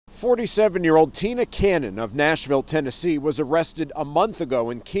47-year-old Tina Cannon of Nashville, Tennessee, was arrested a month ago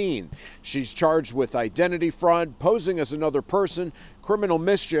in Keene. She's charged with identity fraud, posing as another person, criminal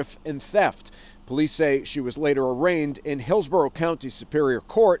mischief, and theft. Police say she was later arraigned in Hillsborough County Superior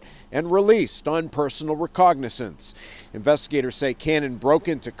Court and released on personal recognizance. Investigators say Cannon broke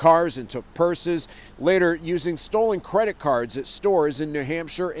into cars and took purses, later using stolen credit cards at stores in New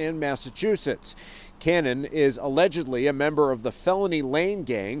Hampshire and Massachusetts. Cannon is allegedly a member of the Felony Lane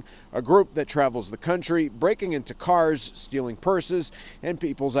Gang, a group that travels the country, breaking into cars, stealing purses, and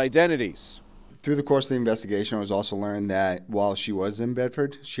people's identities. Through the course of the investigation, it was also learned that while she was in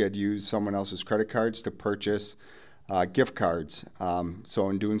Bedford, she had used someone else's credit cards to purchase gift cards. So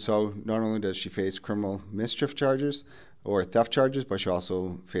in doing so, not only does she face criminal mischief charges or theft charges, but she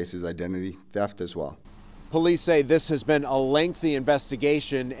also faces identity theft as well. Police say this has been a lengthy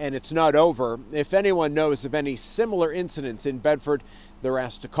investigation and it's not over. If anyone knows of any similar incidents in Bedford, they're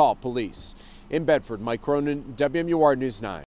asked to call police. In Bedford, Mike Cronin, WMUR News 9.